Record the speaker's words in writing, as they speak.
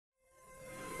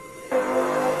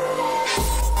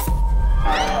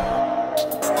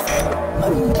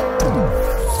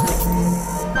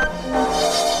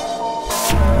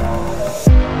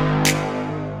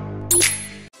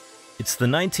the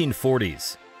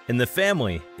 1940s, and the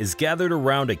family is gathered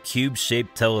around a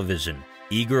cube-shaped television,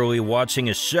 eagerly watching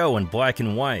a show in black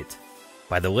and white.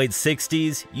 By the late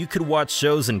 60s, you could watch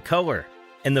shows in color,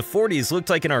 and the 40s looked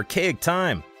like an archaic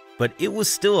time, but it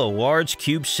was still a large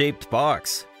cube-shaped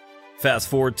box. Fast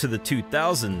forward to the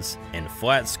 2000s, and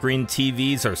flat-screen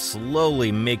TVs are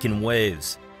slowly making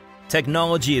waves.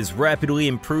 Technology is rapidly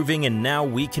improving, and now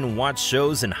we can watch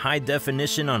shows in high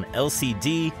definition on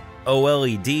LCD,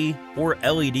 OLED, or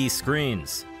LED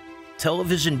screens.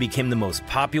 Television became the most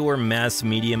popular mass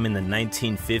medium in the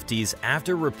 1950s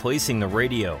after replacing the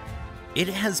radio. It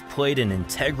has played an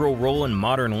integral role in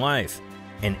modern life,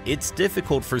 and it's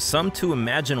difficult for some to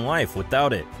imagine life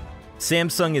without it.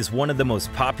 Samsung is one of the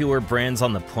most popular brands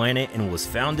on the planet and was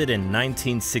founded in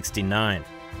 1969.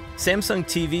 Samsung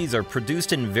TVs are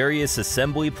produced in various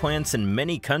assembly plants in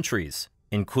many countries,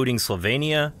 including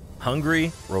Slovenia,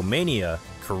 Hungary, Romania,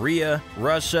 Korea,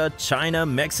 Russia, China,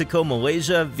 Mexico,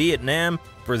 Malaysia, Vietnam,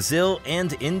 Brazil,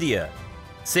 and India.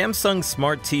 Samsung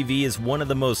Smart TV is one of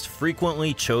the most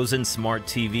frequently chosen smart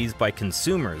TVs by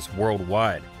consumers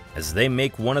worldwide, as they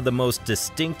make one of the most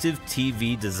distinctive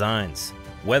TV designs.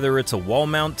 Whether it's a wall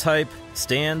mount type,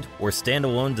 stand, or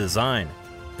standalone design,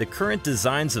 the current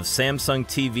designs of Samsung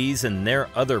TVs and their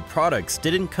other products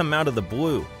didn't come out of the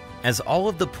blue, as all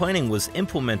of the planning was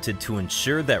implemented to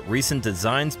ensure that recent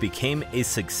designs became a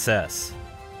success.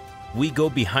 We go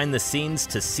behind the scenes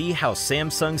to see how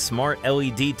Samsung Smart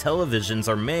LED televisions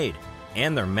are made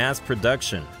and their mass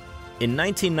production. In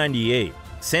 1998,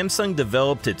 Samsung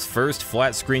developed its first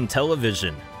flat-screen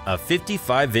television, a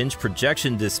 55-inch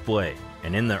projection display,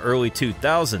 and in the early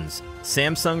 2000s,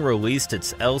 Samsung released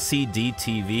its LCD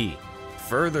TV,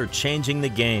 further changing the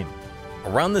game.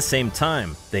 Around the same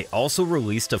time, they also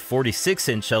released a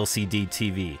 46-inch LCD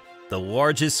TV, the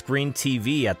largest screen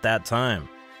TV at that time.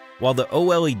 While the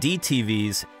OLED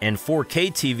TVs and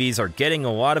 4K TVs are getting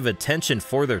a lot of attention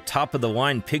for their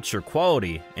top-of-the-line picture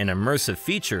quality and immersive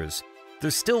features,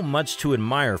 there's still much to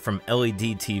admire from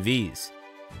LED TVs.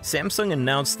 Samsung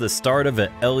announced the start of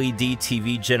an LED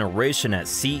TV generation at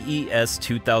CES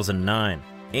 2009,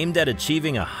 aimed at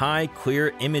achieving a high,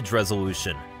 clear image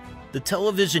resolution. The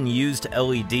television used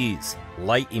LEDs,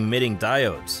 light-emitting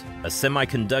diodes, a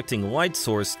semiconducting light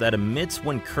source that emits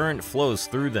when current flows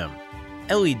through them.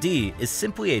 LED is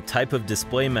simply a type of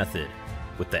display method,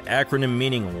 with the acronym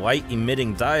meaning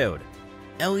light-emitting diode.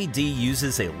 LED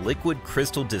uses a liquid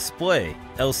crystal display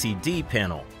 (LCD)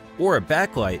 panel, or a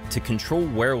backlight to control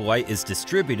where light is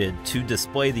distributed to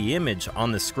display the image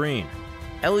on the screen.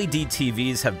 LED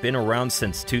TVs have been around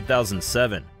since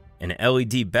 2007, and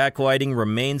LED backlighting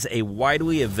remains a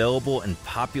widely available and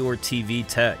popular TV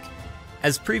tech.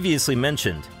 As previously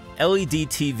mentioned, LED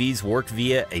TVs work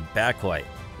via a backlight,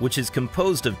 which is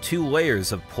composed of two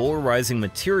layers of polarizing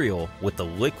material with a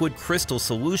liquid crystal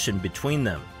solution between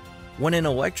them. When an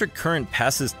electric current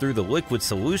passes through the liquid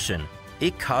solution,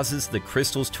 it causes the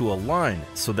crystals to align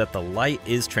so that the light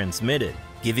is transmitted,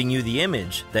 giving you the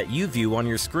image that you view on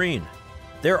your screen.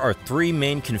 There are three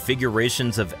main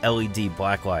configurations of LED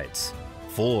blacklights: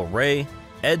 full array,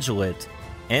 edge lit,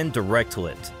 and direct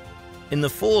lit. In the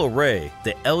full array,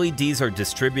 the LEDs are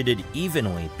distributed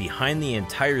evenly behind the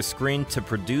entire screen to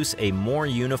produce a more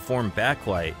uniform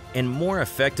backlight and more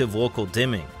effective local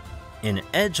dimming. In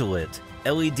edge lit,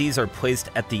 LEDs are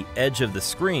placed at the edge of the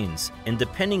screens, and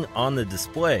depending on the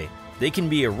display, they can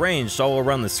be arranged all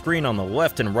around the screen on the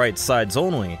left and right sides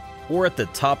only, or at the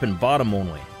top and bottom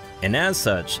only. And as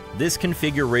such, this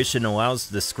configuration allows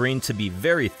the screen to be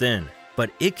very thin,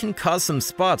 but it can cause some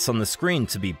spots on the screen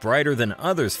to be brighter than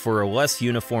others for a less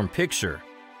uniform picture.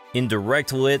 In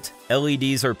direct lit,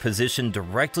 LEDs are positioned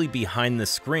directly behind the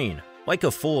screen, like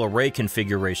a full array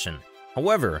configuration.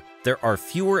 However, there are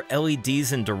fewer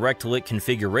LEDs in direct lit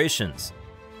configurations,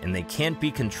 and they can't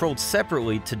be controlled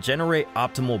separately to generate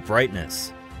optimal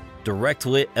brightness. Direct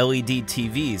lit LED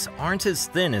TVs aren't as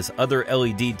thin as other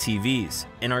LED TVs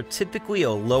and are typically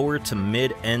a lower to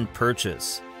mid-end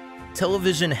purchase.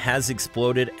 Television has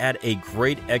exploded at a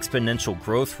great exponential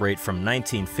growth rate from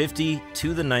 1950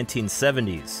 to the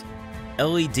 1970s.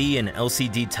 LED and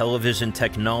LCD television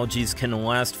technologies can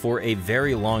last for a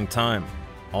very long time,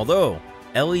 although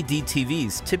LED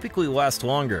TVs typically last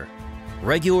longer.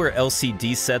 Regular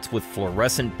LCD sets with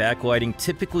fluorescent backlighting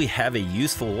typically have a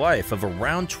useful life of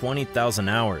around 20,000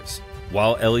 hours,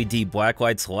 while LED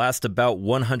blacklights last about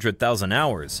 100,000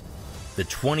 hours. The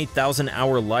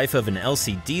 20,000-hour life of an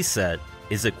LCD set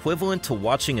is equivalent to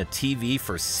watching a TV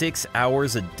for 6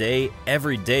 hours a day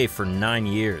every day for 9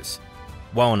 years,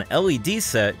 while an LED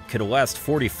set could last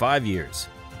 45 years.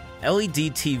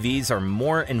 LED TVs are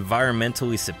more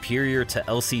environmentally superior to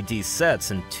LCD sets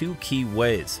in two key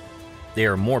ways. They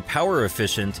are more power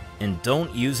efficient and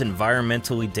don't use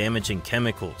environmentally damaging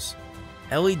chemicals.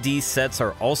 LED sets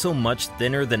are also much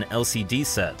thinner than LCD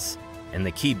sets, and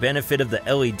the key benefit of the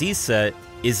LED set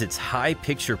is its high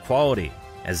picture quality,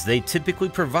 as they typically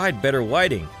provide better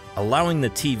lighting, allowing the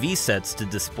TV sets to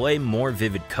display more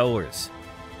vivid colors.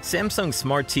 Samsung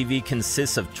Smart TV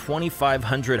consists of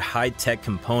 2,500 high-tech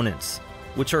components,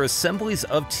 which are assemblies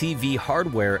of TV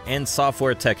hardware and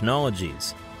software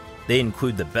technologies. They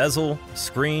include the bezel,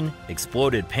 screen,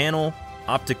 exploded panel,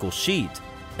 optical sheet,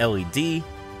 LED,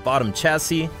 bottom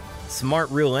chassis,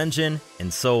 smart reel engine,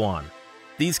 and so on.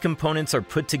 These components are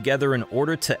put together in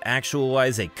order to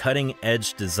actualize a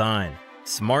cutting-edge design,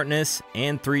 smartness,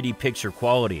 and 3D picture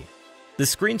quality. The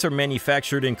screens are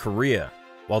manufactured in Korea,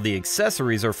 while the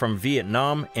accessories are from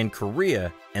Vietnam and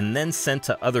Korea and then sent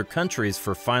to other countries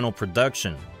for final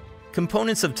production.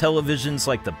 Components of televisions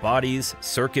like the bodies,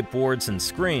 circuit boards, and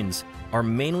screens are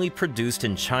mainly produced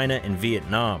in China and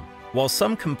Vietnam, while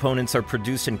some components are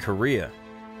produced in Korea.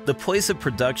 The place of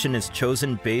production is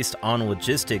chosen based on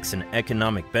logistics and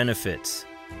economic benefits.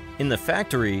 In the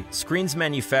factory, screens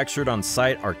manufactured on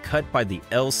site are cut by the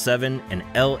L7 and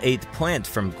L8 plant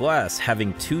from glass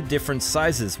having two different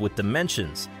sizes with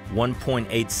dimensions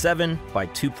 1.87 by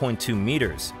 2.2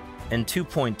 meters and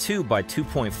 2.2 by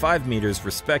 2.5 meters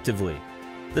respectively.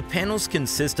 The panels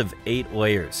consist of 8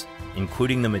 layers,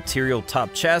 including the material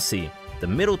top chassis, the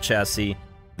middle chassis,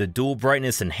 the dual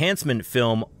brightness enhancement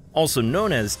film, also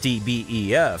known as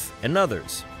DBEF, and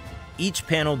others. Each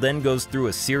panel then goes through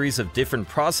a series of different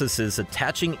processes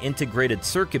attaching integrated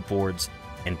circuit boards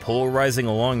and polarizing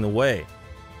along the way.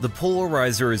 The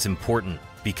polarizer is important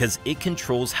because it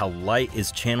controls how light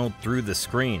is channeled through the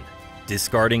screen,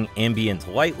 discarding ambient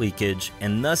light leakage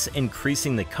and thus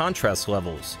increasing the contrast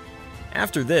levels.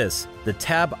 After this, the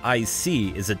tab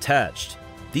IC is attached.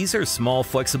 These are small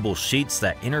flexible sheets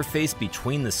that interface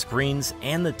between the screens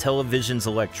and the television's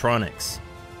electronics.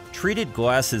 Treated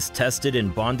glass is tested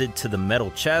and bonded to the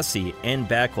metal chassis and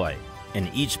backlight, and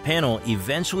each panel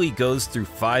eventually goes through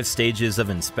 5 stages of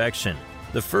inspection,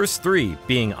 the first 3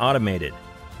 being automated.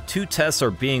 2 tests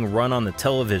are being run on the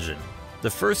television, the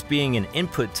first being an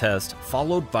input test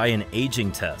followed by an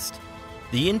aging test.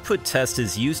 The input test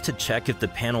is used to check if the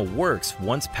panel works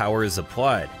once power is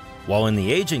applied, while in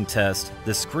the aging test,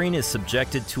 the screen is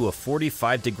subjected to a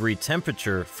 45-degree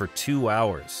temperature for 2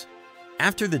 hours.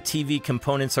 After the TV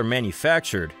components are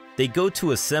manufactured, they go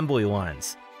to assembly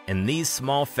lines, and these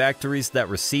small factories that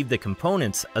receive the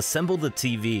components assemble the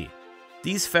TV.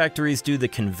 These factories do the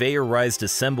conveyorized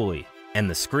assembly, and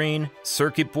the screen,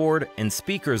 circuit board, and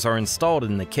speakers are installed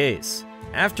in the case,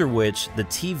 after which the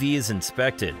TV is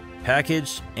inspected,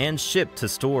 packaged, and shipped to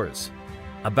stores.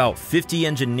 About 50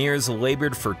 engineers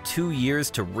labored for 2 years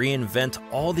to reinvent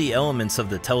all the elements of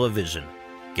the television,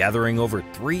 gathering over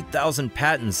 3,000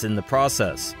 patents in the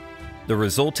process. The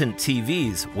resultant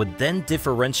TVs would then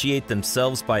differentiate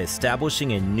themselves by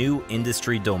establishing a new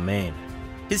industry domain.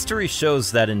 History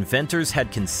shows that inventors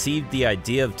had conceived the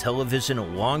idea of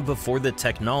television long before the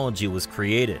technology was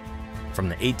created. From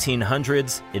the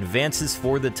 1800s, advances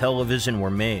for the television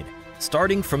were made,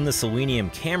 starting from the selenium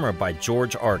camera by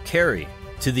George R. Carey,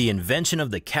 to the invention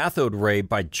of the cathode ray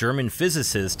by German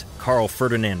physicist Carl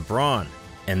Ferdinand Braun,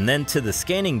 and then to the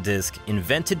scanning disc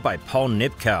invented by Paul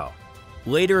Nipkow.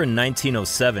 Later in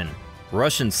 1907,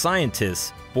 Russian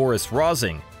scientist Boris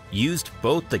Rosing used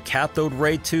both the cathode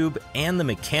ray tube and the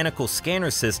mechanical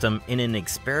scanner system in an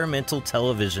experimental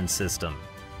television system.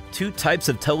 2 types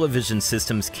of television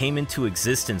systems came into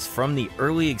existence from the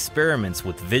early experiments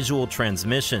with visual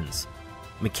transmissions: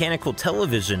 mechanical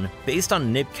television based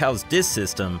on Nipkow's disc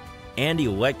system and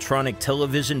electronic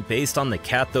television based on the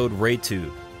cathode ray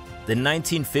tube. The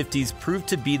 1950s proved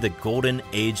to be the golden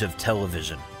age of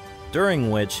television, during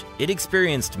which it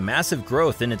experienced massive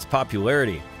growth in its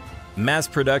popularity. Mass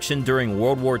production during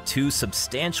World War II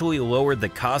substantially lowered the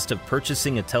cost of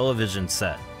purchasing a television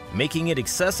set, making it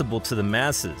accessible to the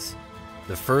masses.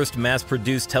 The first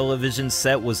mass-produced television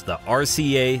set was the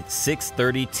RCA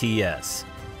 630TS,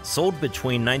 sold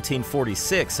between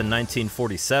 1946 and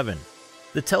 1947.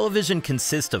 The television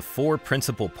consists of 4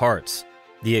 principal parts: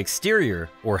 the exterior,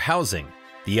 or housing,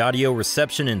 the audio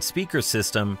reception and speaker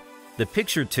system, the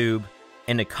picture tube,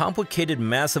 and a complicated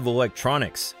mass of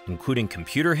electronics, including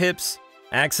computer hips,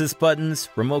 access buttons,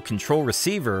 remote control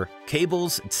receiver,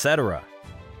 cables, etc.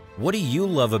 What do you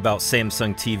love about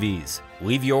Samsung TVs?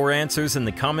 Leave your answers in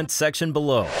the comments section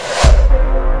below.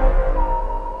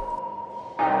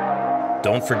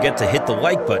 Don't forget to hit the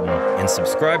like button and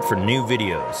subscribe for new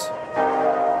videos.